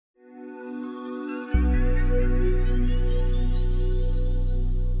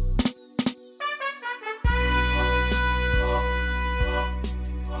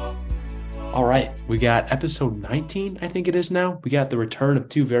All right, we got episode 19, I think it is now. We got the return of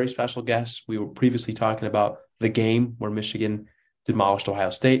two very special guests. We were previously talking about the game where Michigan demolished Ohio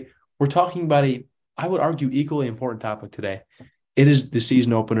State. We're talking about I would argue, equally important topic today. It is the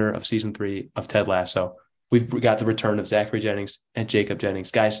season opener of season 3 of Ted Lasso. We got the return of Zachary Jennings and Jacob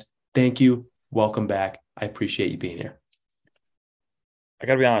Jennings. Guys, thank you. Welcome back. I appreciate you being here. I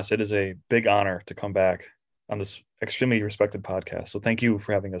got to be honest, it is a big honor to come back on this extremely respected podcast. So thank you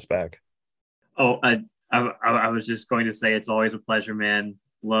for having us back. Oh, I was just going to say it's always a pleasure, man.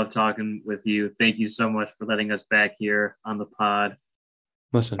 Love talking with you. Thank you so much for letting us back here on the pod.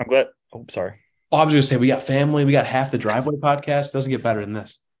 Listen, I'm glad. Oh, sorry. Oh, I was going to say, we got family. We got Half the Driveway podcast. It doesn't get better than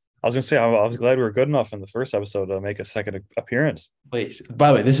this. I was going to say, I was glad we were good enough in the first episode to make a second appearance. Please. By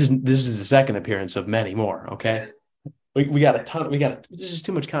the way, this is the second appearance of many more, okay? We got a ton. This is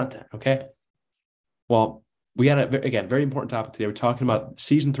too much content, okay? Well, we got again, very important topic today. We're talking about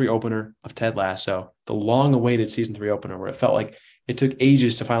season 3 opener of Ted Lasso, the long-awaited season 3 opener, where it felt like it took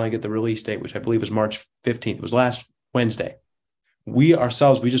ages to finally get the release date, which I believe was March 15th. It was last Wednesday. We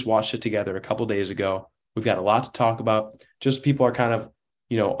just watched it together a couple days ago. We've got a lot to talk about. Just people are kind of,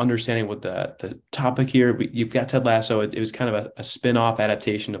 understanding what the topic here. You've got Ted Lasso. It was kind of a spin-off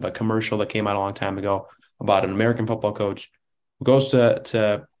adaptation of a commercial that came out a long time ago about an American football coach who goes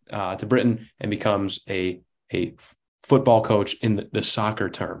to Britain and becomes a football coach in the soccer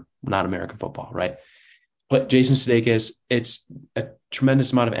term, not American football, right? But Jason Sudeikis, it's a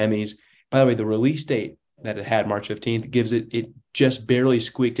tremendous amount of Emmys. By the way, the release date that it had, March 15th, gives it just barely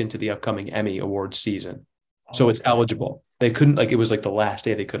squeaked into the upcoming Emmy Awards season. So it's eligible. They couldn't, it was like the last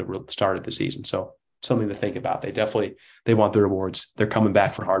day they could have started the season. So something to think about. They want their awards. They're coming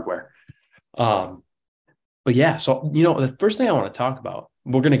back for hardware. But yeah, so, the first thing I want to talk about,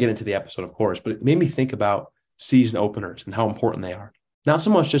 we're going to get into the episode, of course, but it made me think about season openers and how important they are. Not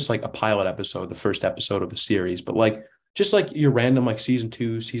so much just like a pilot episode, the first episode of the series, but just like your random season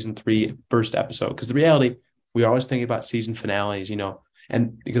 2, season 3, first episode. Because the reality, we always think about season finales,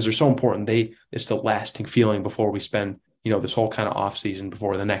 and because they're so important, it's the lasting feeling before we spend, this whole kind of off season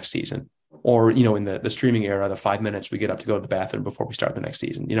before the next season. Or, in the streaming era, the 5 minutes we get up to go to the bathroom before we start the next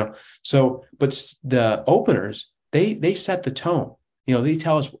season, So, but the openers, they set the tone. They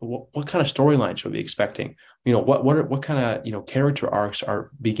tell us what kind of storyline should we be expecting. What kind of, character arcs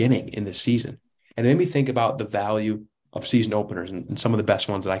are beginning in this season. And it made me think about the value of season openers and some of the best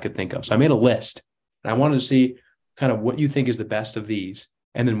ones that I could think of. So I made a list and I wanted to see kind of what you think is the best of these.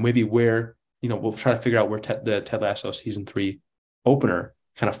 And then maybe where, we'll try to figure out where the Ted Lasso season 3 opener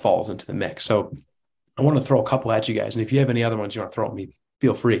kind of falls into the mix. So I want to throw a couple at you guys. And if you have any other ones you want to throw at me,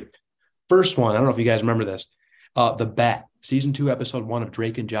 feel free. First one, I don't know if you guys remember this. The Bet, season 2, episode 1 of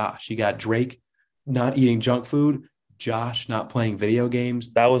Drake and Josh. You got Drake not eating junk food, Josh not playing video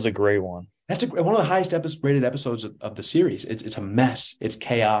games. That was a great one. That's one of the highest rated episodes of the series. It's a mess. It's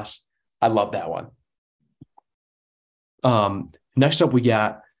chaos. I love that one. Next up, we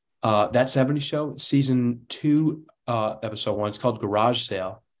got That 70s Show, season 2, episode 1. It's called Garage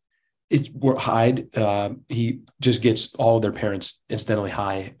Sale. It's where Hyde, he just gets all of their parents incidentally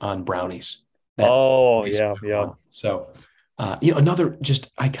high on brownies. Yeah. So, another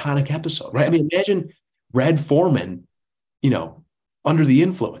just iconic episode, right? I mean, imagine Red Foreman, under the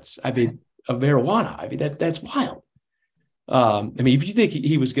influence. I mean, of marijuana. I mean, that's wild. If you think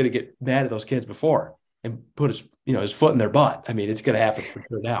he was going to get mad at those kids before and put his foot in their butt, I mean, it's going to happen for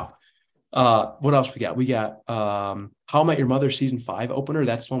sure now. What else we got? We got How I Met Your Mother season 5 opener.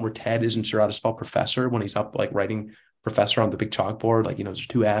 That's the one where Ted isn't sure how to spell professor when he's up writing professor on the big chalkboard. There's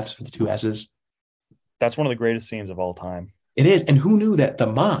 2 F's or the 2 S's. That's one of the greatest scenes of all time. It is. And who knew that the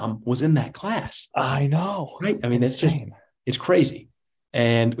mom was in that class? I know. Right. I mean, it's crazy.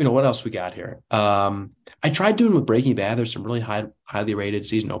 And what else we got here? I tried doing with Breaking Bad. There's some really highly rated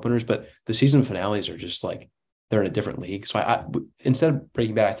season openers, but the season finales are just they're in a different league. So I instead of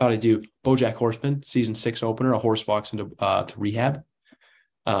Breaking Bad, I thought I'd do BoJack Horseman season 6 opener. A horse walks into to rehab.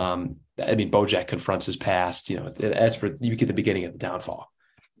 BoJack confronts his past. That's where you get the beginning of the downfall.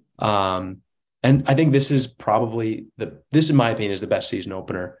 And I think this is probably in my opinion is the best season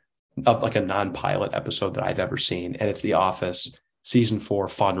opener of a non-pilot episode that I've ever seen. And it's The Office season 4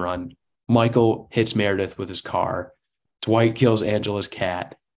 fun run. Michael hits Meredith with his car. Dwight kills Angela's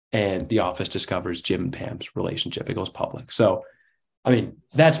cat. And The Office discovers Jim and Pam's relationship. It goes public. So,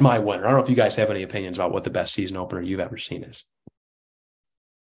 that's my winner. I don't know if you guys have any opinions about what the best season opener you've ever seen is.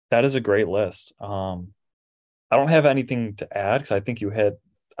 That is a great list. I don't have anything to add because I think you hit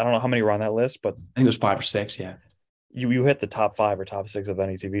I don't know how many were on that list, but I think there's 5 or 6. Yeah. you hit the top 5 or top 6 of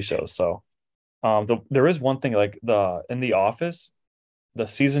any TV show. So there is one thing like in The Office, the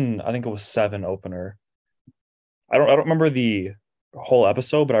season, I think it was 7 opener. I don't remember the whole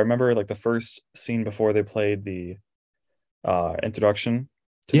episode, but I remember like the first scene before they played the introduction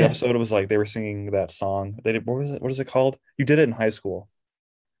to the Yeah. episode. It was like they were singing that song. They did, what is it called? You did it in high school.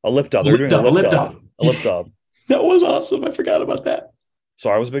 A lip dub. They were doing a lip dub. A lip dub. That was awesome. I forgot about that. So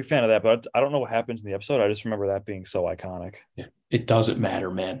I was a big fan of that, but I don't know what happens in the episode. I just remember that being so iconic. Yeah. It doesn't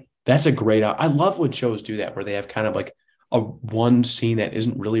matter, man. That's a great. I love when shows do that, where they have kind of like a one scene that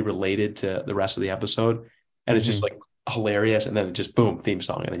isn't really related to the rest of the episode, and it's just like hilarious, and then just boom, theme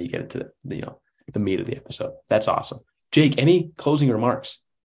song, and then you get into the meat of the episode. That's awesome. Jake, any closing remarks?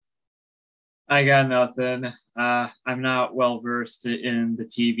 I got nothing. I'm not well versed in the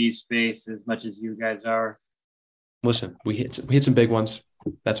TV space as much as you guys are. Listen, we hit some big ones.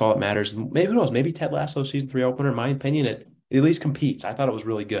 That's all that matters. Maybe who knows? Maybe Ted Lasso season 3 opener. In my opinion, it at least competes. I thought it was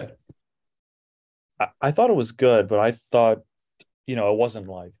really good. I thought it was good, but I thought, it wasn't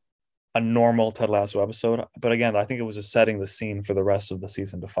like a normal Ted Lasso episode. But again, I think it was just setting the scene for the rest of the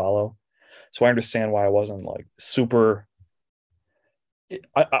season to follow. So I understand why I wasn't like super.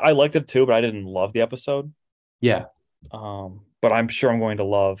 I liked it too, but I didn't love the episode. Yeah. But I'm sure I'm going to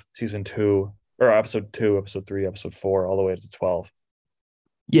love season 2 or episode 2, episode 3, episode 4, all the way to 12.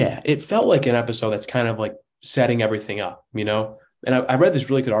 Yeah, it felt like an episode that's kind of like setting everything up, And I read this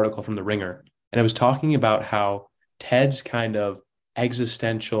really good article from The Ringer, and it was talking about how Ted's kind of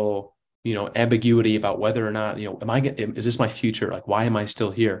existential, ambiguity about whether or not, is this my future? Like, why am I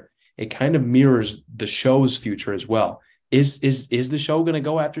still here? It kind of mirrors the show's future as well. Is the show going to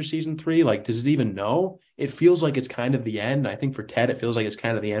go after season 3? Like, does it even know? It feels like it's kind of the end. I think for Ted, it feels like it's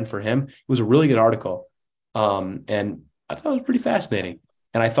kind of the end for him. It was a really good article. And I thought it was pretty fascinating.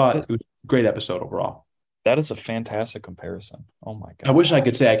 And I thought it was a great episode overall. That is a fantastic comparison. Oh my God. I wish I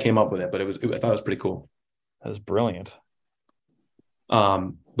could say I came up with it, but I thought it was pretty cool. That is brilliant.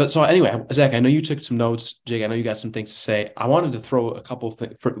 But so anyway, Zach, I know you took some notes. Jake, I know you got some things to say. I wanted to throw a couple of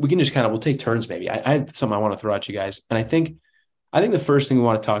things we can just we'll take turns maybe. I had something I want to throw at you guys. And I think the first thing we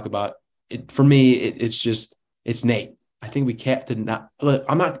want to talk about, for me, it's Nate. I think we can't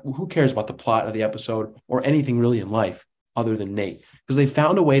who cares about the plot of the episode or anything really in life other than Nate, because they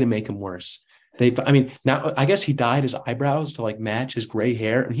found a way to make him worse. Now I guess he dyed his eyebrows to like match his gray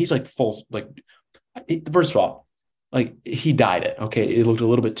hair, and he's like full, like, first of all, like he dyed it. Okay. It looked a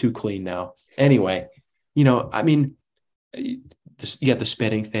little bit too clean now. Anyway, you got the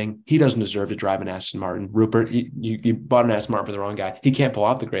spitting thing. He doesn't deserve to drive an Aston Martin. Rupert, you bought an Aston Martin for the wrong guy. He can't pull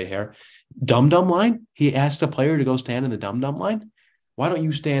out the gray hair. Dum-dum line. He asked a player to go stand in the dum-dum line. Why don't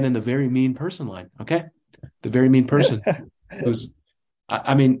you stand in the very mean person line? Okay. The very mean person.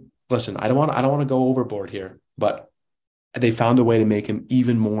 Listen, I don't want to go overboard here, but they found a way to make him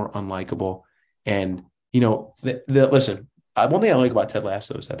even more unlikable. And, listen, one thing I like about Ted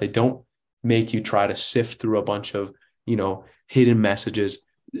Lasso is that they don't make you try to sift through a bunch of, hidden messages.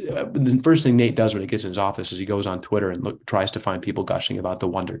 The first thing Nate does when he gets in his office is he goes on Twitter and tries to find people gushing about the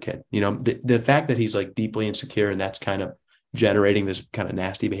Wonder Kid. The fact that he's like deeply insecure and that's kind of generating this kind of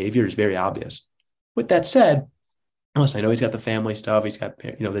nasty behavior is very obvious. With that said, listen, I know he's got the family stuff. He's got,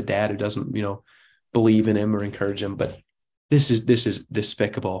 the dad who doesn't, believe in him or encourage him, but this is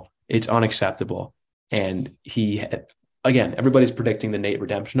despicable. It's unacceptable. And everybody's predicting the Nate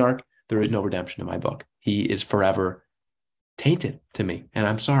redemption arc. There is no redemption in my book. He is forever tainted to me. And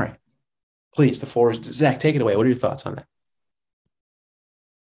I'm sorry. Please, the floor is Zach, take it away. What are your thoughts on that?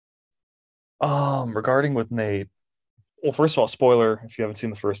 Regarding with Nate, well, first of all, spoiler, if you haven't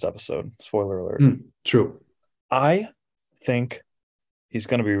seen the first episode, spoiler alert. True. I think he's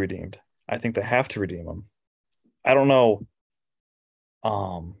going to be redeemed. I think they have to redeem him. I don't know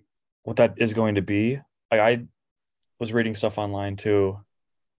what that is going to be. Like, I was reading stuff online too.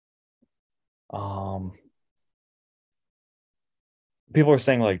 People are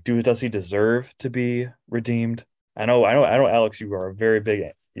saying like, does he deserve to be redeemed? I know, Alex, you're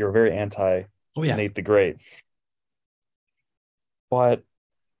very anti Nate the Great. But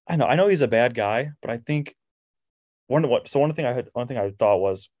I know he's a bad guy, but I think one thing I thought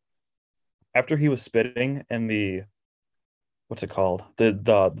was after he was spitting in the what's it called?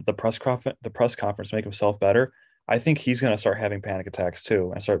 The press conference to make himself better. I think he's gonna start having panic attacks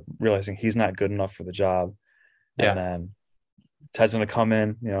too and start realizing he's not good enough for the job. Yeah. And then Ted's gonna come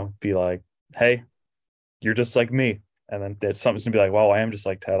in, be like, hey, you're just like me. And then something's gonna be like, wow, I am just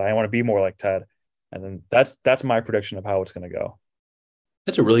like Ted. I want to be more like Ted. And then that's my prediction of how it's gonna go.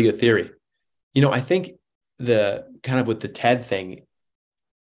 That's a really good theory. I think the kind of with the Ted thing,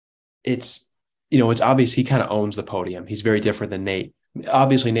 it's, it's obvious he kind of owns the podium. He's very different than Nate.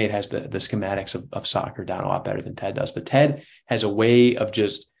 Obviously, Nate has the schematics of soccer down a lot better than Ted does, but Ted has a way of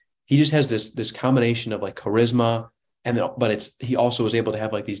he just has this combination of like charisma, but he also is able to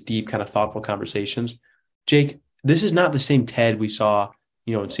have like these deep kind of thoughtful conversations. Jake, this is not the same Ted we saw,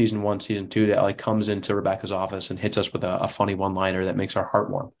 in season 1, season 2, that like comes into Rebecca's office and hits us with a funny one-liner that makes our heart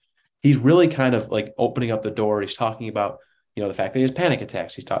warm. He's really kind of like opening up the door. He's talking about, the fact that he has panic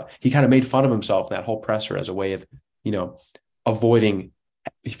attacks. He kind of made fun of himself in that whole presser as a way of, avoiding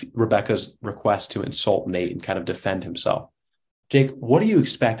Rebecca's request to insult Nate and kind of defend himself. Jake, what do you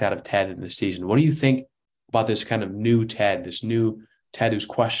expect out of Ted in this season? What do you think about this kind of new Ted, who's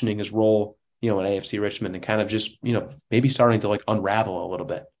questioning his role, in AFC Richmond and kind of just, maybe starting to like unravel a little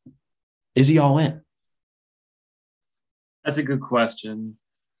bit? Is he all in? That's a good question.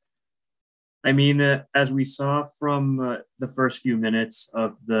 I mean, as we saw from the first few minutes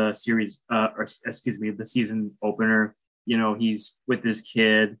of the series, the season opener, he's with his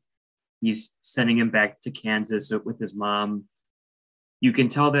kid. He's sending him back to Kansas with his mom. You can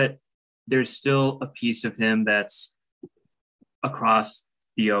tell that there's still a piece of him that's across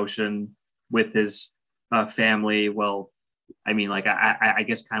the ocean with his family. Well, I mean, like, I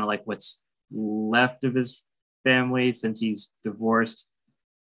guess kind of like what's left of his family since he's divorced.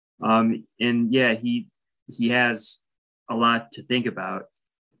 And yeah, he has a lot to think about.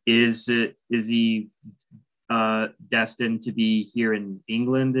 Is he destined to be here in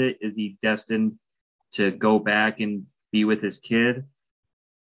England? Is he destined to go back and be with his kid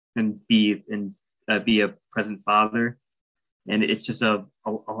and be a present father? And it's just a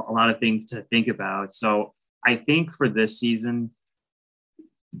lot of things to think about. So I think for this season,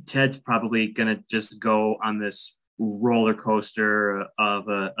 Ted's probably going to just go on this roller coaster of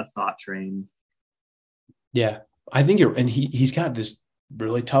a thought train. Yeah, I think he's got this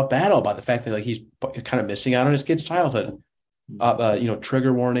really tough battle about the fact that like he's kind of missing out on his kid's childhood.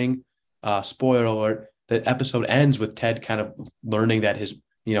 Trigger warning, spoiler alert. The episode ends with Ted kind of learning that his,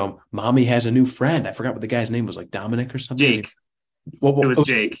 mommy has a new friend. I forgot what the guy's name was, like Dominic or something. Jake. It was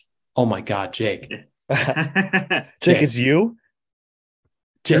Jake. Oh my God, Jake. Jake, it's you?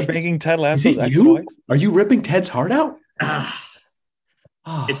 You're banging Ted Lasso's ex-wife? Are you ripping Ted's heart out?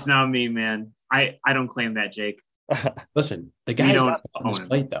 It's not me, man. I don't claim that, Jake. Listen, the guy's got on his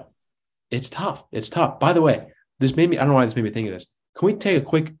plate, though. It's tough. It's tough. By the way, I don't know why this made me think of this. Can we take a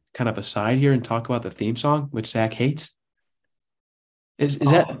quick kind of aside here and talk about the theme song, which Zach hates? Is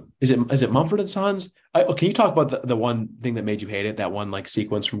it Mumford and Sons? Can you talk about the one thing that made you hate it? That one like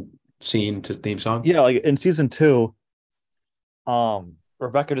sequence from scene to theme song? Yeah, like in season 2,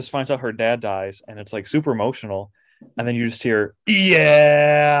 Rebecca just finds out her dad dies, and it's like super emotional, and then you just hear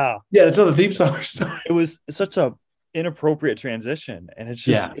yeah, that's how the theme song. It was such a inappropriate transition, and it's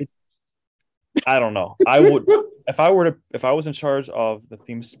just I don't know. I would if I was in charge of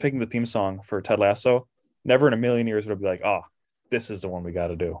picking the theme song for Ted Lasso, never in a million years would I be like, oh, this is the one we got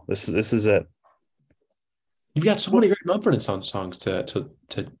to do. This is it. You've got so many great Mumford and Sons songs to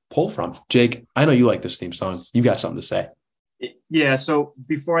pull from. Jake, I know you like this theme song. You got something to say. Yeah, so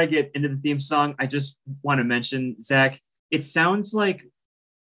before I get into the theme song, I just want to mention, Zach, it sounds like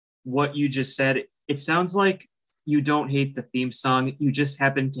what you just said. It sounds like you don't hate the theme song. You just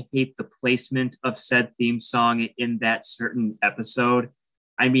happen to hate the placement of said theme song in that certain episode.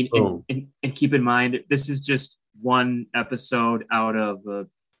 I mean, and keep in mind, this is just one episode out of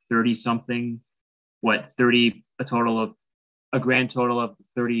 30-something, a grand total of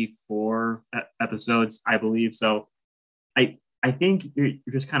 34 episodes, I believe. So I think you're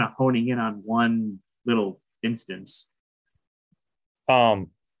just kind of honing in on one little instance. I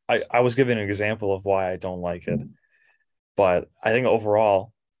was giving an example of why I don't like it, but I think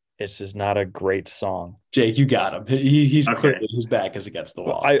overall it's just not a great song. Jake, you got him. He's clearly his back is against the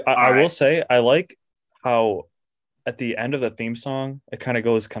wall. I will say I like how at the end of the theme song it kind of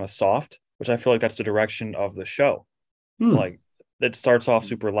goes kind of soft, which I feel like that's the direction of the show. Like it starts off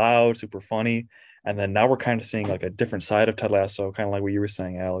super loud, super funny, and then now we're kind of seeing like a different side of Ted Lasso, kind of like what you were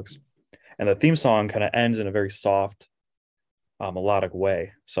saying, Alex. And the theme song kind of ends in a very soft, melodic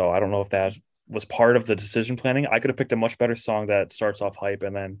way. So I don't know if that was part of the decision planning. I could have picked a much better song that starts off hype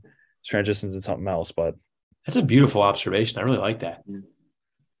and then transitions into something else. But that's a beautiful observation. I really like that.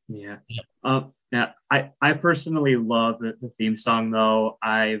 Yeah. Yeah. I personally love the theme song, though.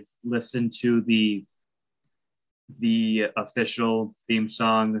 I've listened to the official theme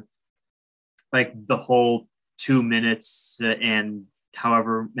song, like the whole 2 minutes and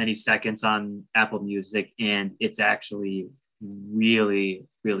however many seconds on Apple Music, and it's actually really,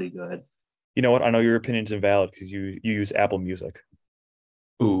 really good. You know what? I know your opinion's invalid because you use Apple Music.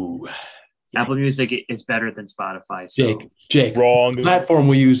 Ooh, Apple Music is better than Spotify. So. Jake, Wrong. the platform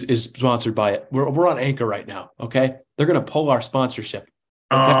we use is sponsored by it. We're on Anchor right now. Okay, they're gonna pull our sponsorship.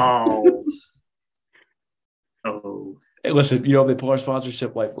 Okay? Oh. Oh. Hey, listen, if they pull our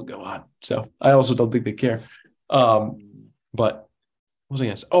sponsorship, life will go on. So I also don't think they care. But what was I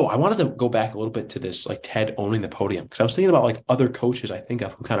going to say? Oh, I wanted to go back a little bit to this, like Ted owning the podium, because I was thinking about like other coaches I think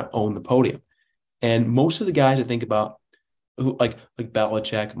of who kind of own the podium, and most of the guys I think about who like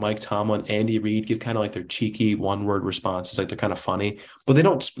Belichick, Mike Tomlin, Andy Reid give kind of like their cheeky one-word responses, like they're kind of funny, but they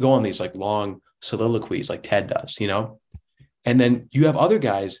don't go on these like long soliloquies like Ted does, And then you have other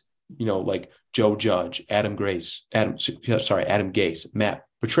guys, like Joe Judge, Adam Gase, Matt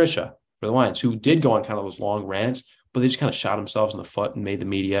Patricia for the Lions, who did go on kind of those long rants, but they just kind of shot themselves in the foot and made the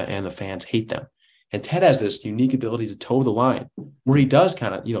media and the fans hate them. And Ted has this unique ability to toe the line where he does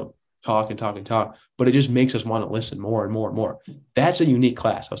kind of, talk and talk and talk, but it just makes us want to listen more and more and more. That's a unique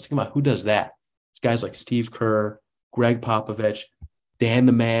class. I was thinking about who does that. It's guys like Steve Kerr, Greg Popovich, Dan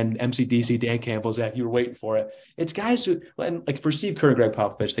the Man, MCDC, Dan Campbell, Zach, you were waiting for it. It's guys who, like for Steve Kerr and Greg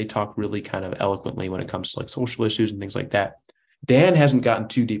Popovich, they talk really kind of eloquently when it comes to like social issues and things like that. Dan hasn't gotten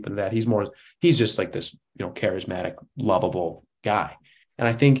too deep into that. He's just like this, charismatic, lovable guy. And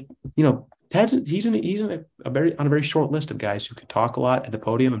I think, Ted's he's on a very short list of guys who can talk a lot at the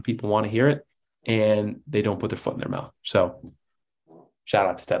podium and people want to hear it and they don't put their foot in their mouth. So shout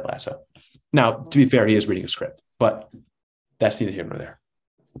out to Ted Lasso. Now, to be fair, he is reading a script, but that's neither here nor there.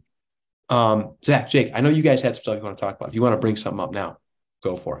 Zach, Jake, I know you guys had some stuff you want to talk about. If you want to bring something up now,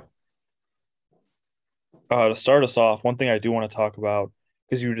 go for it. To start us off, one thing I do want to talk about,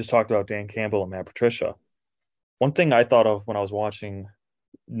 because you just talked about Dan Campbell and Matt Patricia. One thing I thought of when I was watching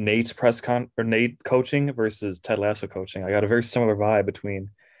Nate's Nate coaching versus Ted Lasso coaching, I got a very similar vibe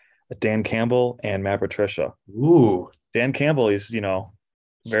between Dan Campbell and Matt Patricia. Ooh. Dan Campbell is,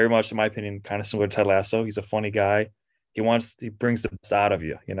 very much, in my opinion, kind of similar to Ted Lasso. He's a funny guy. He brings the best out of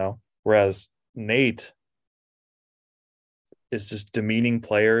you, whereas Nate is just demeaning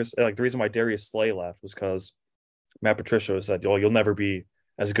players. Like the reason why Darius Slay left was because Matt Patricia said, "Oh, you'll never be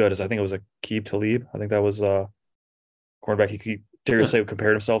as good as," I think it was Aqib Talib. I think that was cornerback Darius Slay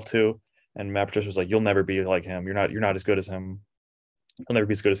compared himself to, and Matt Patricia was like, "You'll never be like him. You're not as good as him. You'll never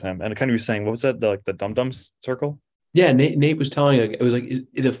be as good as him." And it kind of was saying, what was that? The dum dums circle? Yeah, Nate was telling it was like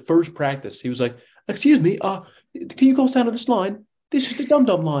the first practice. He was like, "Excuse me, can you go stand on this line? This is the dum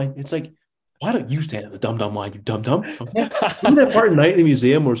dum line." It's like, why don't you stand on the dum dum line, you dum dum? Okay. Remember that part in Night in the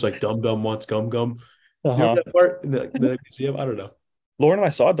Museum where it's like dum dum wants gum gum? You remember that part in the museum? I don't know. Lauren and I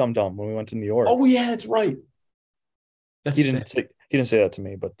saw Dum Dum when we went to New York. Oh yeah, that's right. He didn't say that to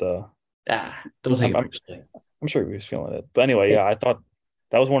me, but don't take it. I'm sure he was feeling it. But anyway, yeah, I thought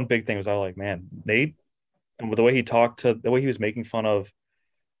that was one big thing. Was I like, man, Nate, and with the way he talked the way he was making fun of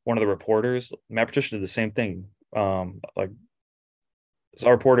one of the reporters. Matt Patricia did the same thing. Like, so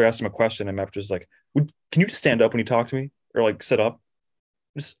our reporter asked him a question, and Matt Patricia's like, "Can you just stand up when you talk to me, or like sit up?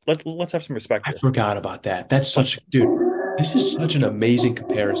 Just let's have some respect." I forgot about that. That's it's just such an amazing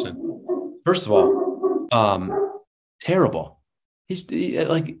comparison. First of all, terrible.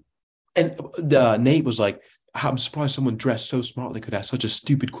 Nate was like, "I'm surprised someone dressed so smartly could ask such a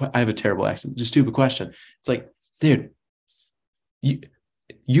stupid question." I have a terrible accent. It's a stupid question. It's like, dude, you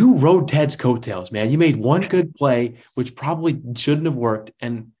rode Ted's coattails, man. You made one good play, which probably shouldn't have worked.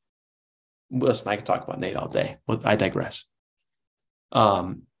 And listen, I could talk about Nate all day, but I digress.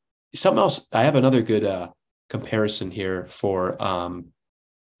 Something else. I have another good comparison here for.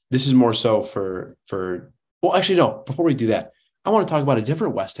 This is more so for. Well, actually, no. Before we do that, I want to talk about a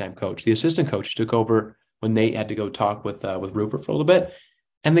different West Ham coach, the assistant coach who took over when Nate had to go talk with Rupert for a little bit,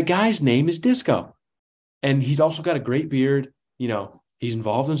 and the guy's name is Disco, and he's also got a great beard. He's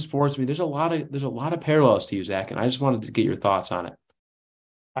involved in sports. I mean, there's a lot of parallels to you, Zach, and I just wanted to get your thoughts on it.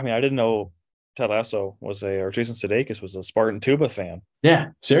 I mean, I didn't know Ted Lasso or Jason Sudeikis was a Spartan Tuba fan.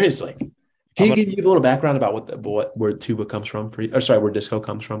 Yeah, seriously. Can you give a little background about where tuba comes from for you? Or sorry, where disco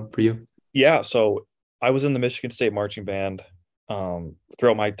comes from for you? Yeah, so I was in the Michigan State marching band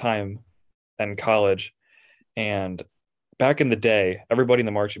throughout my time in college, and back in the day, everybody in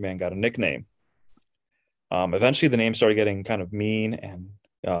the marching band got a nickname. Eventually, the name started getting kind of mean and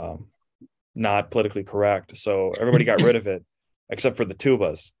not politically correct. So everybody got rid of it, except for the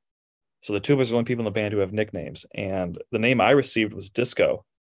tubas. So the tubas are the only people in the band who have nicknames. And the name I received was Disco.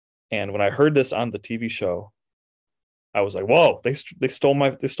 And when I heard this on the TV show, I was like, "Whoa! They stole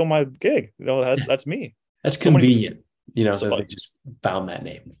my gig. That's me." That's convenient. So they just found that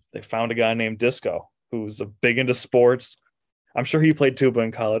name. They found a guy named Disco who's big into sports. I'm sure he played tuba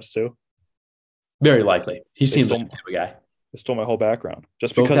in college too. Very likely. He seems like a guy. It stole my whole background.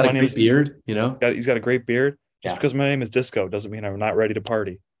 Just Both because got a my name great is beard, you know? he's got a great beard. Just Yeah. because my name is Disco doesn't mean I'm not ready to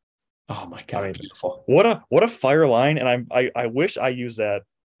party. Oh my I God, mean, beautiful. what a fire line, and I wish I used that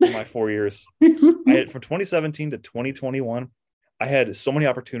in my 4 years. I had from 2017 to 2021. I had so many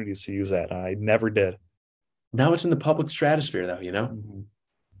opportunities to use that, and I never did. Now it's in the public stratosphere, though, you know, Mm-hmm.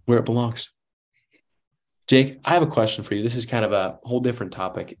 where it belongs. Jake, I have a question for you. This is kind of a whole different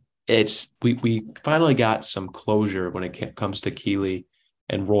topic. It's we finally got some closure when it comes to Keely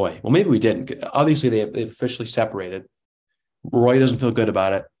and Roy. Well, maybe we didn't. Obviously, they've officially separated. Roy doesn't feel good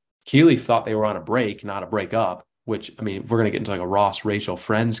about it. Keely thought they were on a break, not a breakup, which, I mean, if we're going to get into like a Ross, Rachel,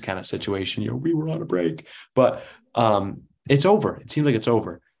 friends kind of situation, we were on a break, but it's over. It seems like it's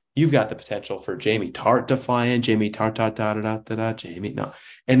over. You've got the potential for Jamie Tart to fly in, Jamie Tart, da, da, da, da, da, Jamie, no.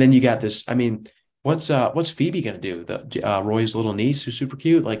 And then you got this, I mean, what's Phoebe going to do? The Roy's little niece who's super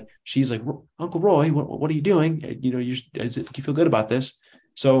cute. Like, she's like, Uncle Roy, what are you doing? You know, do you feel good about this?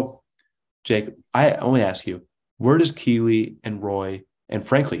 So, Jake, I only ask you, where does Keely and Roy and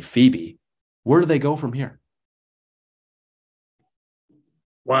frankly Phoebe, where do they go from here?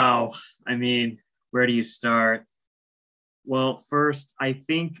 Wow. I mean, where do you start? Well, first, I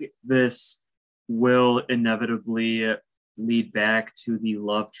think this will inevitably lead back to the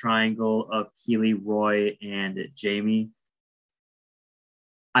love triangle of Keely, Roy, and Jamie.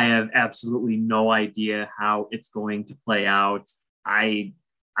 I have absolutely no idea how it's going to play out.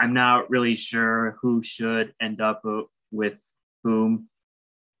 I'm not really sure who should end up with whom.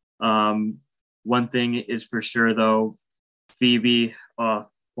 Um, One thing is for sure, though, Phoebe. Oh,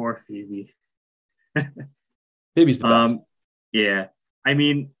 poor Phoebe. Phoebe's the best. Yeah. I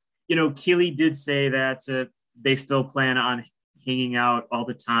mean, Keely did say that they still plan on hanging out all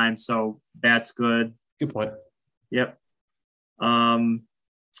the time, so that's good. Good point. Yep. And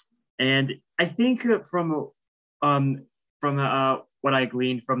I think from what I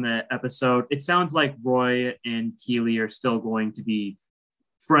gleaned from the episode, it sounds like Roy and Keely are still going to be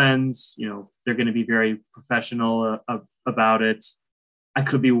friends. They're going to be very professional about it. I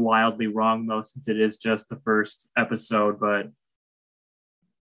could be wildly wrong though, since it is just the first episode, but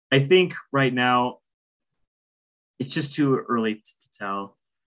I think right now it's just too early to tell.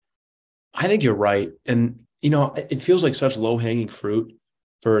 I think you're right. And, it feels like such low hanging fruit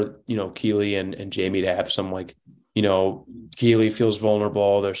for, Keely and Jamie to have some like, Keely feels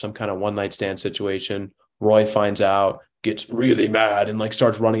vulnerable. There's some kind of one night stand situation. Roy finds out, gets really mad and like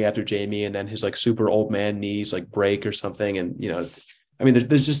starts running after Jamie. And then his like super old man knees like break or something. And, I mean,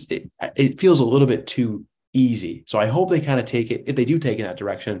 there's just, it feels a little bit too easy. So I hope they kind of take it. If they do take in that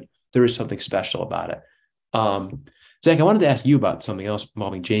direction, there is something special about it. Zach, I wanted to ask you about something else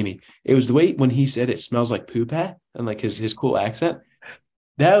involving Jamie. It was the way when he said it smells like poop and like his cool accent.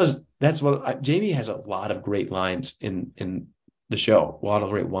 That's what Jamie has a lot of great lines in the show, a lot of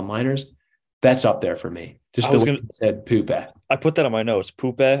great one-liners. That's up there for me. Just the way he said poop. I put that on my notes.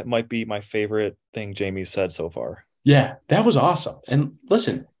 Poopeh might be my favorite thing Jamie said so far. Yeah, that was awesome. And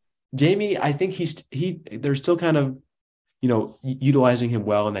listen, Jamie, I think they're still kind of, utilizing him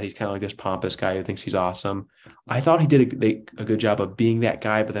well, and that he's kind of like this pompous guy who thinks he's awesome. I thought he did a good job of being that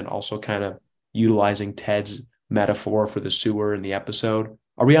guy, but then also kind of utilizing Ted's metaphor for the sewer in the episode.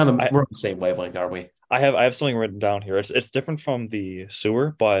 We're on the same wavelength, are we? I have something written down here. It's different from the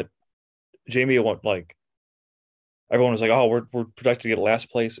sewer, but Jamie like everyone was like, "Oh, we're projected to get last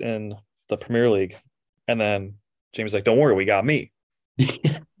place in the Premier League," and then Jamie's like, "Don't worry, we got me."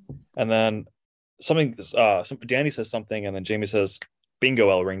 And then Danny says something, and then Jamie says, "Bingo,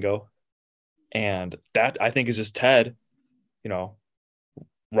 El Ringo," and that I think is just Ted,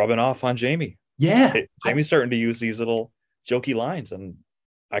 rubbing off on Jamie. Yeah, Jamie's starting to use these little jokey lines, and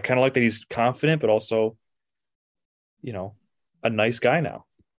I kind of like that he's confident, but also, a nice guy now.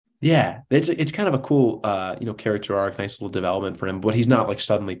 Yeah, it's kind of a cool, character arc, nice little development for him. But he's not like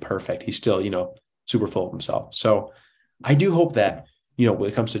suddenly perfect. He's still, super full of himself. So I do hope that, when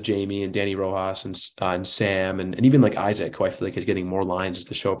it comes to Jamie and Danny Rojas and Sam and even like Isaac, who I feel like is getting more lines as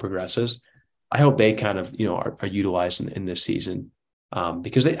the show progresses, I hope they kind of, are utilized in this season,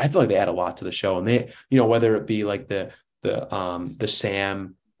 because I feel like they add a lot to the show. And they, whether it be like the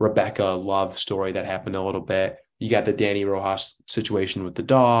Sam Rebecca love story that happened a little bit, you got the Danny Rojas situation with the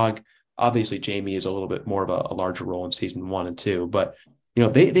dog. Obviously, Jamie is a little bit more of a larger role in season 1 and 2, but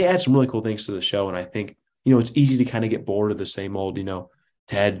they add some really cool things to the show, and I think it's easy to kind of get bored of the same old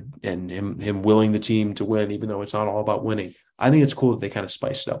Ted and him willing the team to win, even though it's not all about winning. I think it's cool that they kind of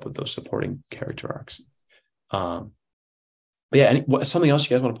spice it up with those supporting character arcs. But yeah, something else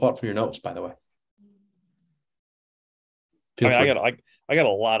you guys want to pull up from your notes, by the way? I got a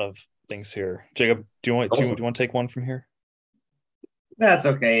lot of things here. Jacob, do you want to take one from here? That's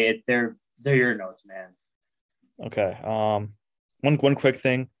okay. They're your notes, man. Okay. One quick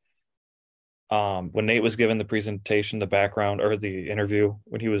thing. When Nate was given the presentation, the background or the interview,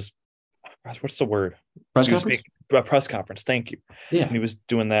 when he was, gosh, what's the word? Press He was conference? a press conference. Thank you. Yeah. When he was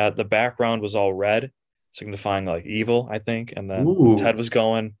doing that, the background was all red, signifying like evil, I think. And then when Ooh. Ted was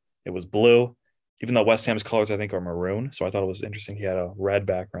going, it was blue. Even though West Ham's colors, I think, are maroon. So I thought it was interesting. He had a red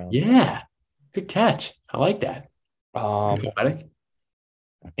background. Yeah. Good catch. I like that. Poetic.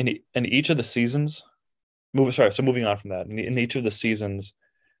 In each of the seasons, moving on from that, in each of the seasons,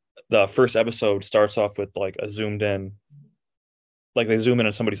 the first episode starts off with like a zoomed in, like they zoom in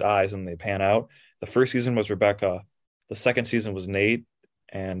on somebody's eyes and they pan out. The first season was Rebecca, the second season was Nate,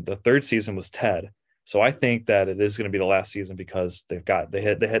 and the third season was Ted. So I think that it is going to be the last season because they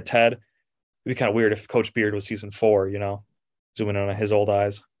hit Ted. It'd be kind of weird if Coach Beard was season 4, zooming in on his old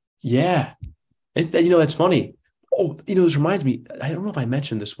eyes. Yeah. That's funny. Oh, this reminds me, I don't know if I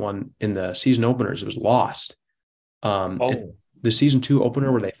mentioned this one in the season openers. It was Lost. The season 2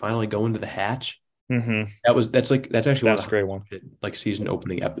 opener where they finally go into the hatch. Mm-hmm. That's actually one of the great one. Like season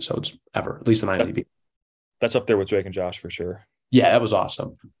opening episodes ever, at least on IMDb. That's up there with Drake and Josh for sure. Yeah, that was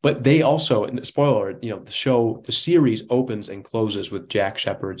awesome. But they also, spoiler, the series opens and closes with Jack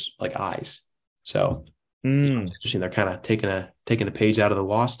Shephard's like eyes. So interesting. They're kind of taking a page out of the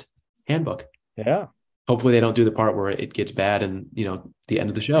Lost handbook. Yeah. Hopefully they don't do the part where it gets bad and the end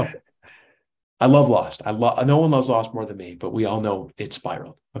of the show. I love Lost. No one loves Lost more than me, but we all know it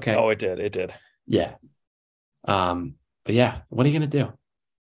spiraled. Okay. Oh, it did. Yeah. But yeah, what are you gonna do?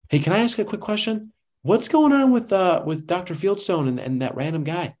 Hey, can I ask a quick question? What's going on with Dr. Fieldstone and that random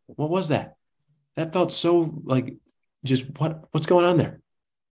guy? What was that? That felt so like just what's going on there?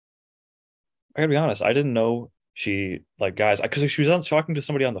 I gotta be honest, I didn't know she like guys because she was talking to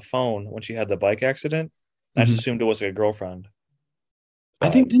somebody on the phone when she had the bike accident. I just assumed it was like a girlfriend. I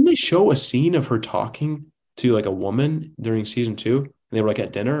think didn't they show a scene of her talking to like a woman during season 2? And they were like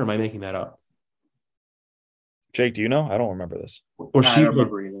at dinner. Or am I making that up? Jake, do you know? I don't remember this. Or I don't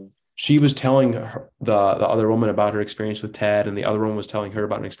remember either. She was telling her, the other woman about her experience with Ted, and the other woman was telling her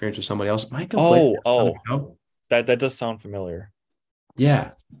about an experience with somebody else. Am I conflating? That does sound familiar.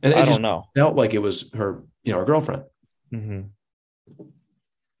 Yeah, and I don't know. Felt like it was her, her girlfriend. Mm-hmm.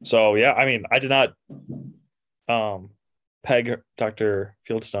 So yeah, I mean, I did not peg Dr.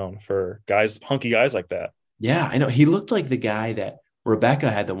 Fieldstone for hunky guys like that. Yeah, I know. He looked like the guy that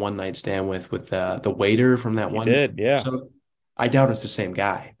Rebecca had the one night stand with the waiter from that one. He did, yeah. So I doubt it's the same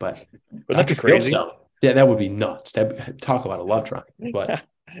guy, but that'd be crazy. Yeah, that would be nuts. Talk about a love triangle. But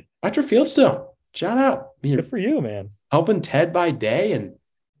Dr. Fieldstone, shout out. Good for you, man. Helping Ted by day and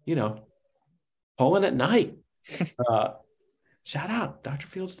pulling at night. Shout out Dr.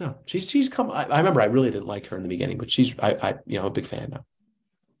 Fieldstone. She's come. I remember I really didn't like her in the beginning, but she's a big fan now.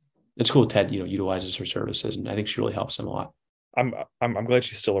 It's cool Ted utilizes her services, and I think she really helps him a lot. I'm glad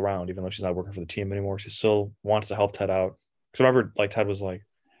she's still around, even though she's not working for the team anymore. She still wants to help Ted out. Because I remember, like Ted was like,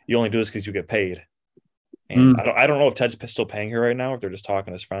 "You only do this because you get paid." And I don't know if Ted's still paying her right now, if they're just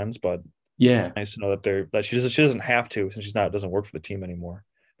talking as friends. But yeah, it's nice to know that she doesn't have to since doesn't work for the team anymore.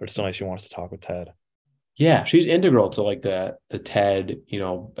 But it's still nice she wants to talk with Ted. Yeah, she's integral to like the Ted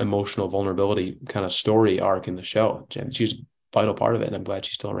emotional vulnerability kind of story arc in the show. She's a vital part of it, and I'm glad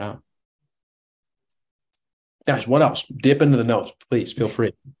she's still around. Guys, what else? Dip into the notes, please. Feel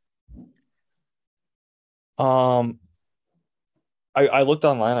free. I looked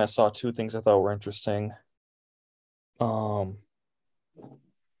online. I saw 2 things I thought were interesting. Apparently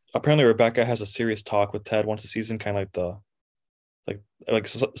Rebecca has a serious talk with Ted once a season, kind of like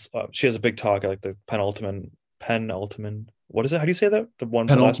she has a big talk at like the penultimate. What is it? How do you say that? The one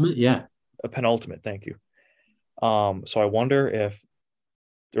penultimate, yeah. A penultimate. Thank you. So I wonder if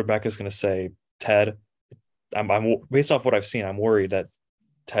Rebecca's going to say, Ted, I'm based off what I've seen, I'm worried that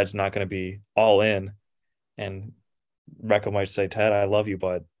Ted's not going to be all in, and Rebecca might say, Ted, I love you,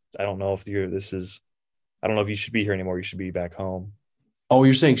 but I don't know if I don't know if you should be here anymore. You should be back home. Oh,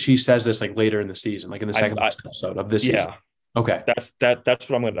 you're saying she says this like later in the season, like in the second episode of this season? Yeah. Okay. That's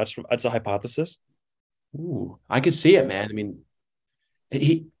what I'm going to, that's a hypothesis. Ooh, I could see it, man. I mean,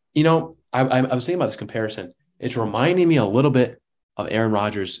 I was thinking about this comparison. It's reminding me a little bit of Aaron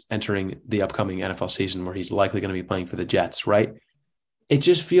Rodgers entering the upcoming NFL season where he's likely going to be playing for the Jets, right? It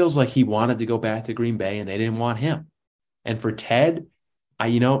just feels like he wanted to go back to Green Bay and they didn't want him. And for Ted, I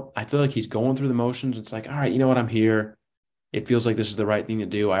feel like he's going through the motions. It's like, all right, you know what? I'm here. It feels like this is the right thing to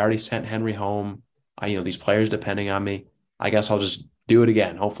do. I already sent Henry home. These players depending on me. I guess I'll just do it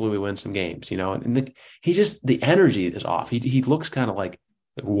again. Hopefully we win some games, and the energy is off. He looks kind of like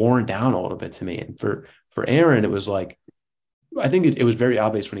worn down a little bit to me. And for Aaron, it was like, I think it was very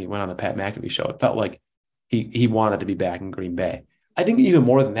obvious when he went on the Pat McAfee show. It felt like he wanted to be back in Green Bay. I think even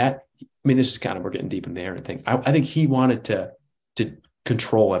more than that, I mean, this is kind of, we're getting deep in the air thing. I think he wanted to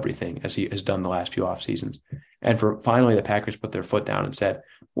control everything as he has done the last few off seasons. And for finally the Packers put their foot down and said,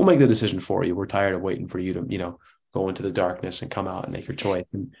 we'll make the decision for you. We're tired of waiting for you to, go into the darkness and come out and make your choice.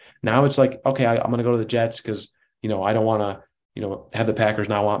 And now it's like, okay, I'm going to go to the Jets because, I don't want to, have the Packers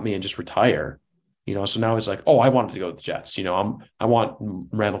not want me and just retire. So now it's like, oh, I wanted to go to the Jets. I want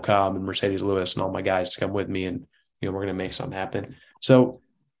Randall Cobb and Mercedes Lewis and all my guys to come with me, and we're going to make something happen. So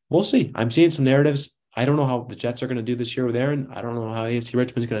we'll see. I'm seeing some narratives. I don't know how the Jets are going to do this year with Aaron. I don't know how AFC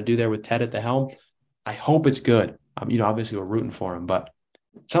Richmond is going to do there with Ted at the helm. I hope it's good. Obviously we're rooting for him, but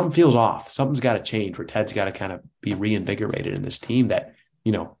something feels off. Something's got to change where Ted's got to kind of be reinvigorated in this team that,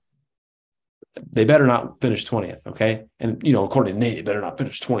 they better not finish 20th. Okay. And, according to Nate, they better not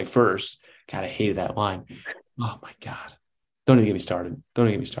finish 21st. God, I hated that line. Oh my God. Don't even get me started.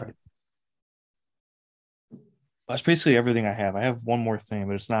 That's basically everything I have. I have one more thing,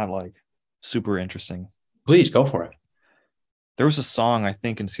 but it's not like super interesting. Please go for it. There was a song, I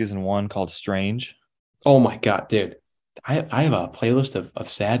think, in season 1 called Strange. Oh my God, dude. I have a playlist of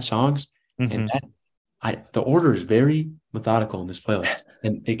sad songs, and the order is very methodical in this playlist.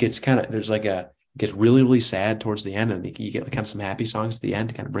 And it gets it gets really, really sad towards the end, and you get kind of some happy songs at the end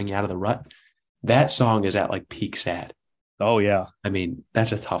to kind of bring you out of the rut. That song is at like peak sad. Oh yeah. I mean,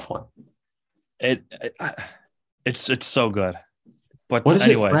 that's a tough one. It's so good. But what is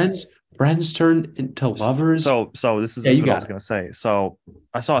anyway, it? Friends turn into lovers. So this is what I was going to say. So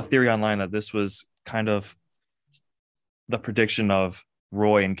I saw a theory online that this was kind of the prediction of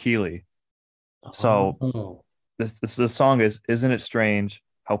Roy and Keeley. So the song is, isn't it strange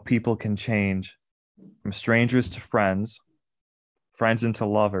how people can change from strangers to friends, friends into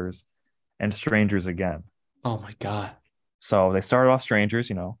lovers, and strangers again. Oh my God. So they started off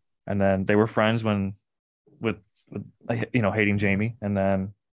strangers, and then they were friends with hating Jamie, and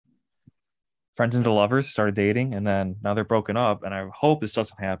then friends into lovers, started dating, and then now they're broken up. And I hope this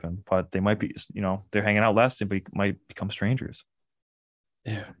doesn't happen, but they might be, they're hanging out less, but might become strangers.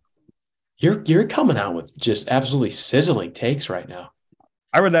 Yeah. You're coming out with just absolutely sizzling takes right now.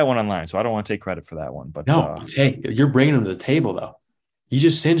 I read that one online, so I don't want to take credit for that one. But no, hey, you're bringing them to the table, though. You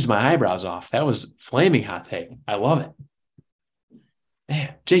just singed my eyebrows off. That was flaming hot take. I love it.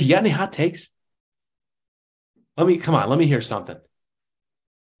 Man, Jay, you got any hot takes? Let me hear something.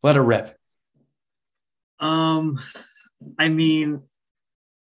 Let her rip. I mean,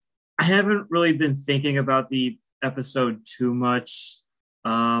 I haven't really been thinking about the episode too much.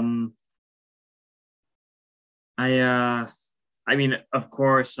 I mean, of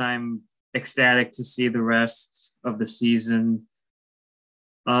course, I'm ecstatic to see the rest of the season.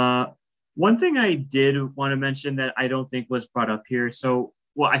 One thing I did want to mention that I don't think was brought up here. So,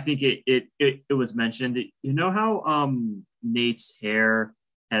 well, I think it was mentioned. You know how Nate's hair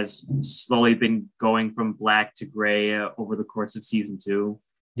has slowly been going from black to gray over the course of season 2?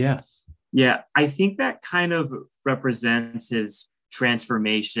 Yeah. Yeah, I think that kind of represents his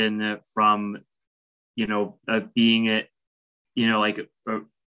transformation from, being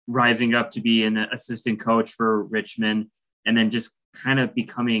rising up to be an assistant coach for Richmond, and then just kind of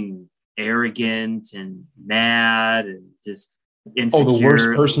becoming arrogant and mad and just insecure. Oh, the worst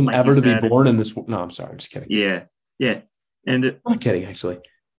person ever to be born in this. No, I'm sorry. I'm just kidding. Yeah. And I'm not kidding, actually.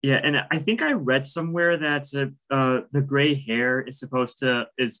 Yeah, and I think I read somewhere that the gray hair is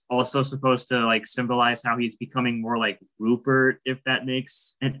also supposed to like symbolize how he's becoming more like Rupert, if that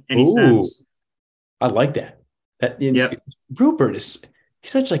makes any sense. I like that. Rupert he's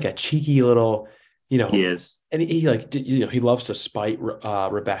such like a cheeky little, he is, and he loves to spite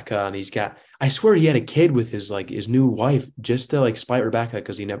Rebecca, and I swear he had a kid with his new wife just to like spite Rebecca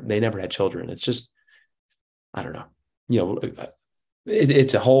because they never had children. It's just, I don't know,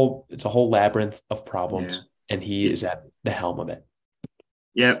 It's a whole labyrinth of problems, and he is at the helm of it.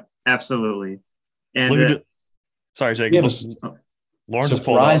 Yep, absolutely. And sorry, Jake. Lauren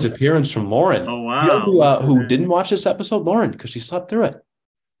surprise appearance from Lauren. Oh wow! You know who didn't watch this episode? Lauren, because she slept through it.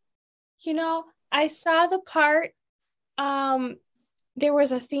 I saw the part. There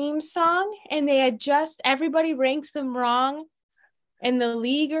was a theme song, and they had everybody ranked them wrong in the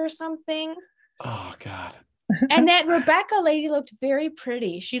league or something. Oh God. And that Rebecca lady looked very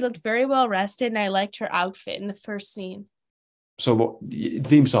pretty. She looked very well rested, and I liked her outfit in the first scene. So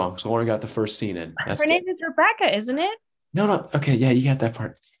theme song. So Lauren got the first scene in. Her name is Rebecca, isn't it? No. Okay, yeah, you got that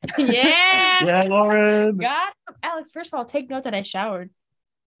part. Yeah. Yeah, Lauren. God, Alex. First of all, take note that I showered.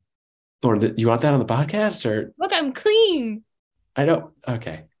 Lauren, you want that on the podcast or? Look, I'm clean. I don't.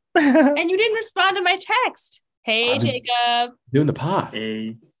 Okay. And you didn't respond to my text. Hey, Jacob. Doing the pod.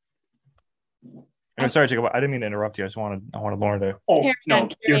 A I'm sorry, Jacob. I didn't mean to interrupt you. I wanted Lauren to. oh Carry no, on,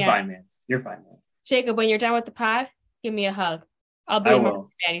 you're carry on. fine, man. You're fine, man. Jacob, when you're done with the pod, give me a hug. I'll be I in will.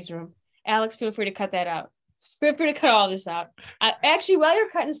 Maddie's room. Alex, feel free to cut that out. Feel free to cut all this out. Actually, while you're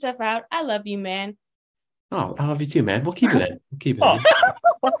cutting stuff out, I love you, man. Oh, I love you too, man. We'll keep it in. We'll keep it Oh. in.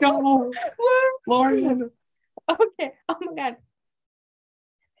 Let's go, Lauren. Okay. Oh my God.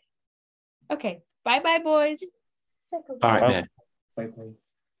 Okay. Bye, boys. All right, man. Bye.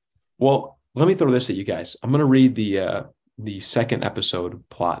 Well, let me throw this at you guys. I'm going to read the second episode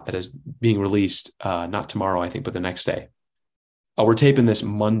plot that is being released not tomorrow, I think, but the next day. We're taping this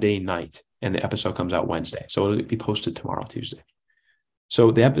Monday night, and the episode comes out Wednesday. So it'll be posted tomorrow, Tuesday.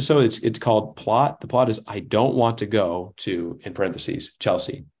 So the episode, it's called Plot. The plot is I don't want to go to, in parentheses,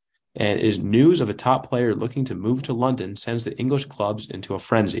 Chelsea. And it is news of a top player looking to move to London sends the English clubs into a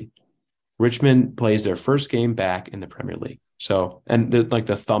frenzy. Richmond plays their first game back in the Premier League. So, and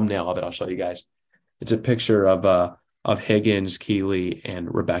the thumbnail of it, I'll show you guys. It's a picture of Higgins, Keeley,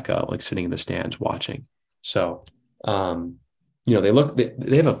 and Rebecca like sitting in the stands watching. So, they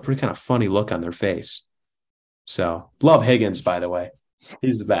have a pretty kind of funny look on their face. So, love Higgins, by the way.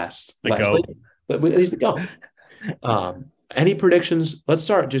 He's the best. But he's the GOAT. Any predictions? Let's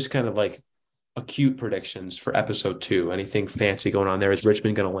start just kind of like acute predictions for episode 2. Anything fancy going on there? Is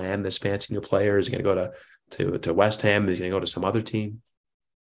Richmond going to land this fancy new player? Is he going to go to West Ham? Is he going to go to some other team?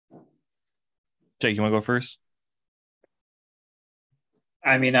 Jake, you want to go first?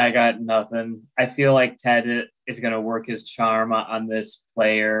 I mean, I got nothing. I feel like Ted is going to work his charm on this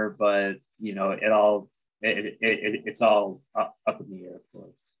player, but it's all up in the air.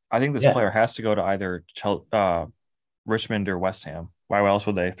 I think this player has to go to either Richmond or West Ham. Why else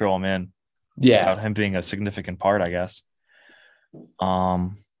would they throw him in? Yeah, without him being a significant part, I guess.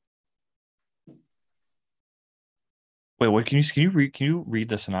 Wait, what can you read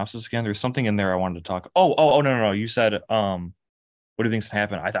the synopsis again? There's something in there I wanted to talk. Oh, no. You said what do you think's gonna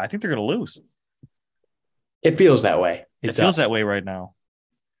happen? I think they're gonna lose. It feels that way. It feels that way right now.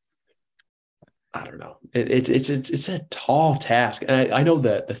 I don't know. It's a tall task. And I know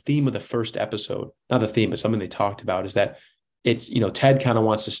that the theme of the first episode, not the theme, but something they talked about is that it's, Ted kind of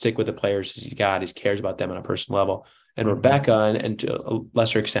wants to stick with the players he's got. He cares about them on a personal level. And Rebecca and to a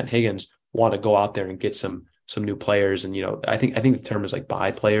lesser extent Higgins want to go out there and get some new players. And, I think the term is like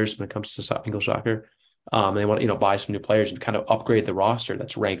buy players when it comes to English soccer. They want to, buy some new players and kind of upgrade the roster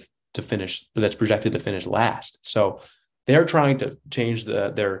that's ranked to finish, that's projected to finish last. So they're trying to change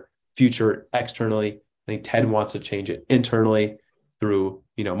their future externally. I think Ted wants to change it internally through,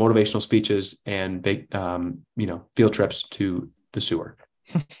 motivational speeches and big, field trips to the sewer.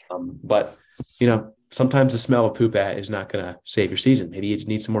 But, sometimes the smell of poop is not going to save your season. Maybe you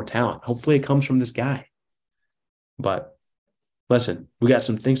need some more talent. Hopefully it comes from this guy. But listen, we got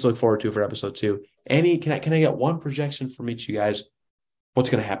some things to look forward to for episode 2. Can I get one projection from each of you guys? What's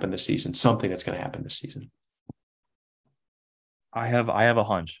going to happen this season? Something that's going to happen this season. I have a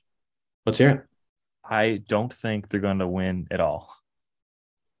hunch. Let's hear it. I don't think they're going to win at all.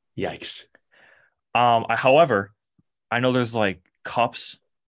 Yikes. However, I know there's like cups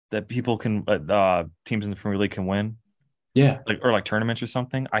that people can teams in the Premier League can win. Yeah. Like tournaments or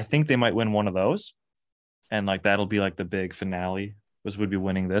something. I think they might win one of those. And like that'll be like the big finale would be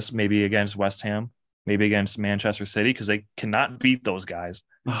winning this, maybe against West Ham, maybe against Manchester City, because they cannot beat those guys.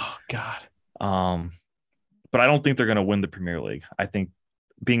 Oh God. But I don't think they're going to win the Premier League. I think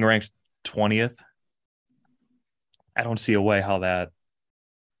being ranked 20th, I don't see a way how that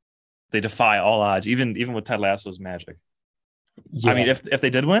they defy all odds, even with Ted Lasso's magic. Yeah. I mean, if they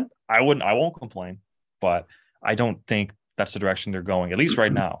did win, I won't complain, but I don't think that's the direction they're going, at least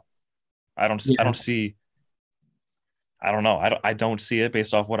right now. I don't see it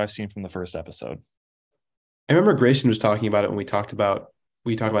based off what I've seen from the first episode. I remember Grayson was talking about it when we talked about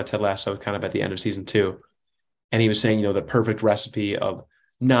Ted Lasso kind of at the end of season 2. And he was saying, the perfect recipe of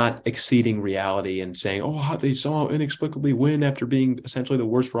not exceeding reality and saying, oh, they saw inexplicably win after being essentially the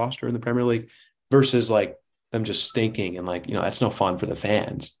worst roster in the Premier League versus like them just stinking. And like, that's no fun for the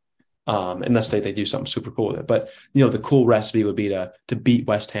fans unless they do something super cool with it. But, the cool recipe would be to beat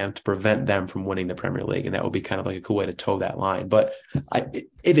West Ham to prevent them from winning the Premier League. And that would be kind of like a cool way to toe that line. But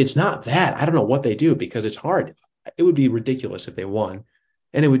if it's not that, I don't know what they do because it's hard. It would be ridiculous if they won.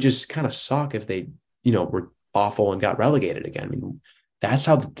 And it would just kind of suck if they, were awful and got relegated again. I mean, that's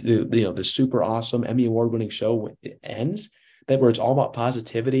how the super awesome Emmy Award winning show ends. Where it's all about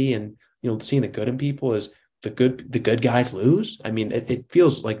positivity and seeing the good in people is the good guys lose. I mean, it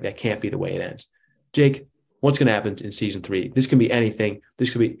feels like that can't be the way it ends. Jake, what's going to happen in season 3. This can be anything.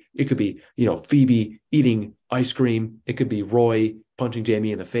 It could be, Phoebe eating ice cream. It could be Roy punching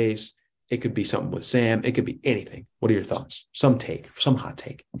Jamie in the face. It could be something with Sam. It could be anything. What are your thoughts? Some hot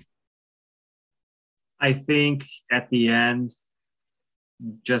take. I think at the end,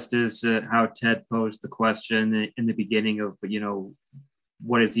 just as how Ted posed the question in the beginning of,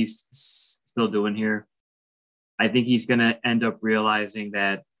 what is he still doing here? I think he's going to end up realizing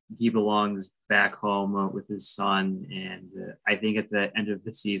that he belongs back home with his son. And I think at the end of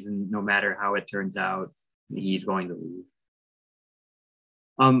the season, no matter how it turns out, he's going to leave.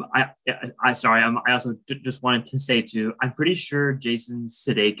 I also just wanted to say too, I'm pretty sure Jason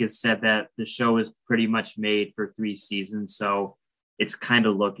Sudeikis said that the show is pretty much made for 3 seasons. So it's kind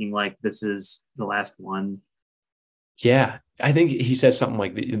of looking like this is the last one. Yeah. I think he said something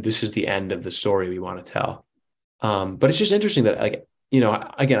like, this is the end of the story we want to tell. But it's just interesting that,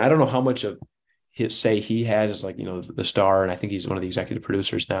 again, I don't know how much of his say he has, the star, and I think he's one of the executive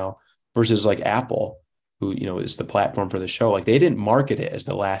producers now, versus like Apple, who, is the platform for the show. Like, they didn't market it as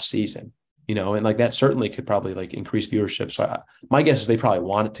the last season, and like that certainly could probably like increase viewership. So my guess is they probably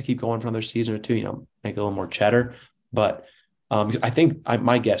want it to keep going for another season or 2, make a little more cheddar. But I think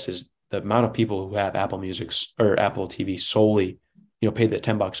my guess is the amount of people who have Apple Music or Apple TV solely, pay the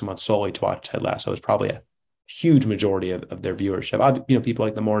 $10 a month solely to watch Ted Lasso is probably a huge majority of their viewership. People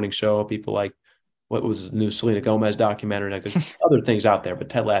like The Morning Show, people like what was the new Selena Gomez documentary. Like, there's other things out there, but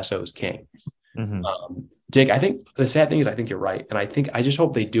Ted Lasso is king. Mm-hmm. Jake, I think the sad thing is I think you're right. And I just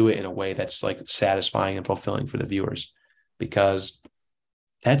hope they do it in a way that's like satisfying and fulfilling for the viewers, because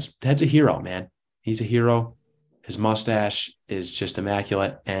Ted's a hero, man. He's a hero. His mustache is just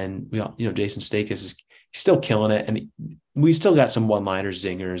immaculate. And we all, Jason Sudeikis he's still killing it. And we still got some one-liners,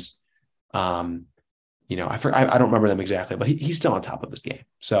 zingers. I don't remember them exactly, but he's still on top of his game.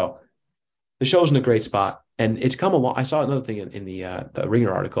 So the show's in a great spot, and it's come along. I saw another thing in the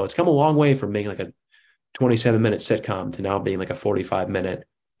Ringer article. It's come a long way from being like a 27-minute sitcom to now being like a 45-minute,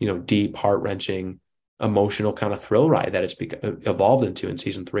 deep, heart-wrenching, emotional kind of thrill ride that it's evolved into in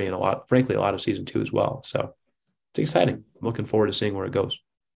season 3, and frankly, a lot of season 2 as well. So it's exciting. I'm looking forward to seeing where it goes.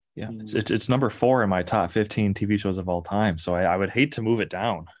 Yeah, it's number 4 in my top 15 TV shows of all time. So I would hate to move it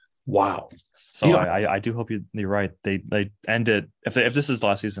down. Wow. So I do hope you're right. They end it. If this is the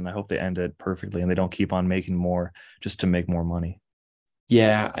last season, I hope they end it perfectly and they don't keep on making more just to make more money.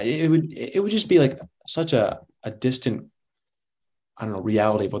 Yeah, it would just be like such a distant, I don't know,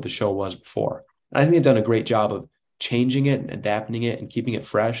 reality of what the show was before. And I think they've done a great job of changing it and adapting it and keeping it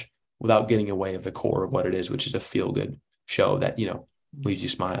fresh without getting away of the core of what it is, which is a feel-good show that, leaves you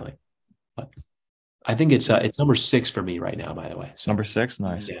smiling. But I think it's number 6 for me right now, by the way. So, number 6,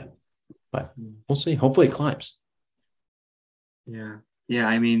 nice. Yeah, but we'll see. Hopefully it climbs. Yeah.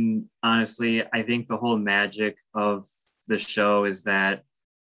 I mean, honestly, I think the whole magic of the show is that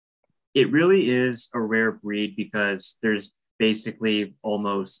it really is a rare breed, because there's basically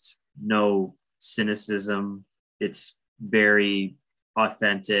almost no cynicism. It's very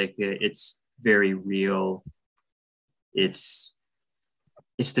authentic. It's very real. It's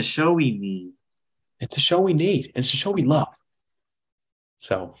the show we need. It's a show we need. It's a show we love.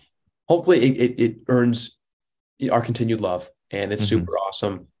 So hopefully it earns our continued love, and it's super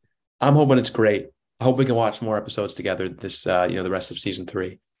awesome. I'm hoping it's great. I hope we can watch more episodes together this, the rest of season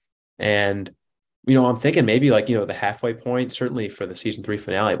 3. And, I'm thinking maybe like, the halfway point, certainly for the season 3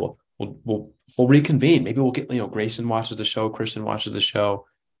 finale, we'll reconvene. Maybe we'll get, Grayson watches the show, Kristen watches the show.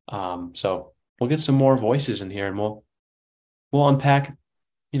 So we'll get some more voices in here, and we'll unpack,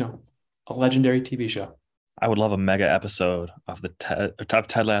 a legendary TV show. I would love a mega episode of the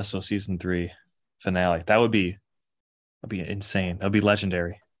Ted Lasso season 3 finale. That'd be insane. That'd be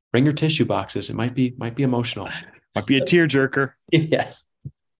legendary. Bring your tissue boxes. It might be emotional. Might be a tearjerker. Yeah.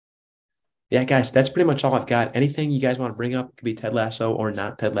 Yeah, guys, that's pretty much all I've got. Anything you guys want to bring up? It could be Ted Lasso or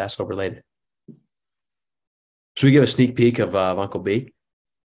not Ted Lasso related. Should we give a sneak peek of Uncle B?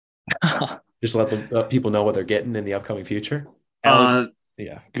 Just let the people know what they're getting in the upcoming future.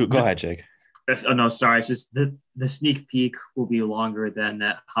 Yeah, go ahead, Jake. Oh no, sorry. It's just the sneak peek will be longer than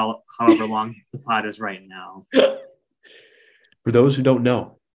that. However long the pod is right now. For those who don't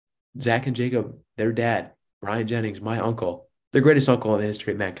know, Zach and Jacob, their dad, Brian Jennings, my uncle, their greatest uncle in the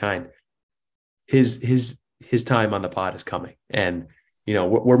history of mankind. His time on the pod is coming, and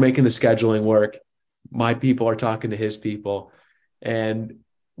we're making the scheduling work. My people are talking to his people, and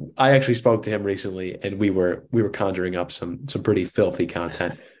I actually spoke to him recently, and we were conjuring up some pretty filthy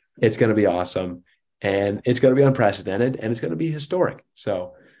content. It's going to be awesome, and it's going to be unprecedented, and it's going to be historic.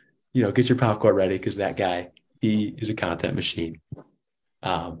 So, get your popcorn ready, because that guy, he is a content machine.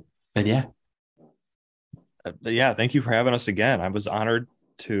 And yeah, Yeah, thank you for having us again. I was honored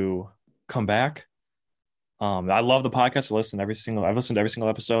to come back. I love the podcast. I've listened to every single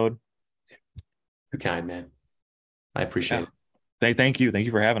episode. You're kind, man. I appreciate it. Thank you. Thank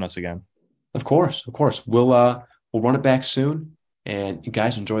you for having us again. Of course. We'll run it back soon. And you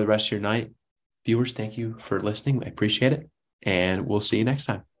guys enjoy the rest of your night. Viewers, thank you for listening. I appreciate it. And we'll see you next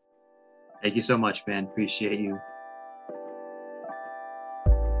time. Thank you so much, man. Appreciate you.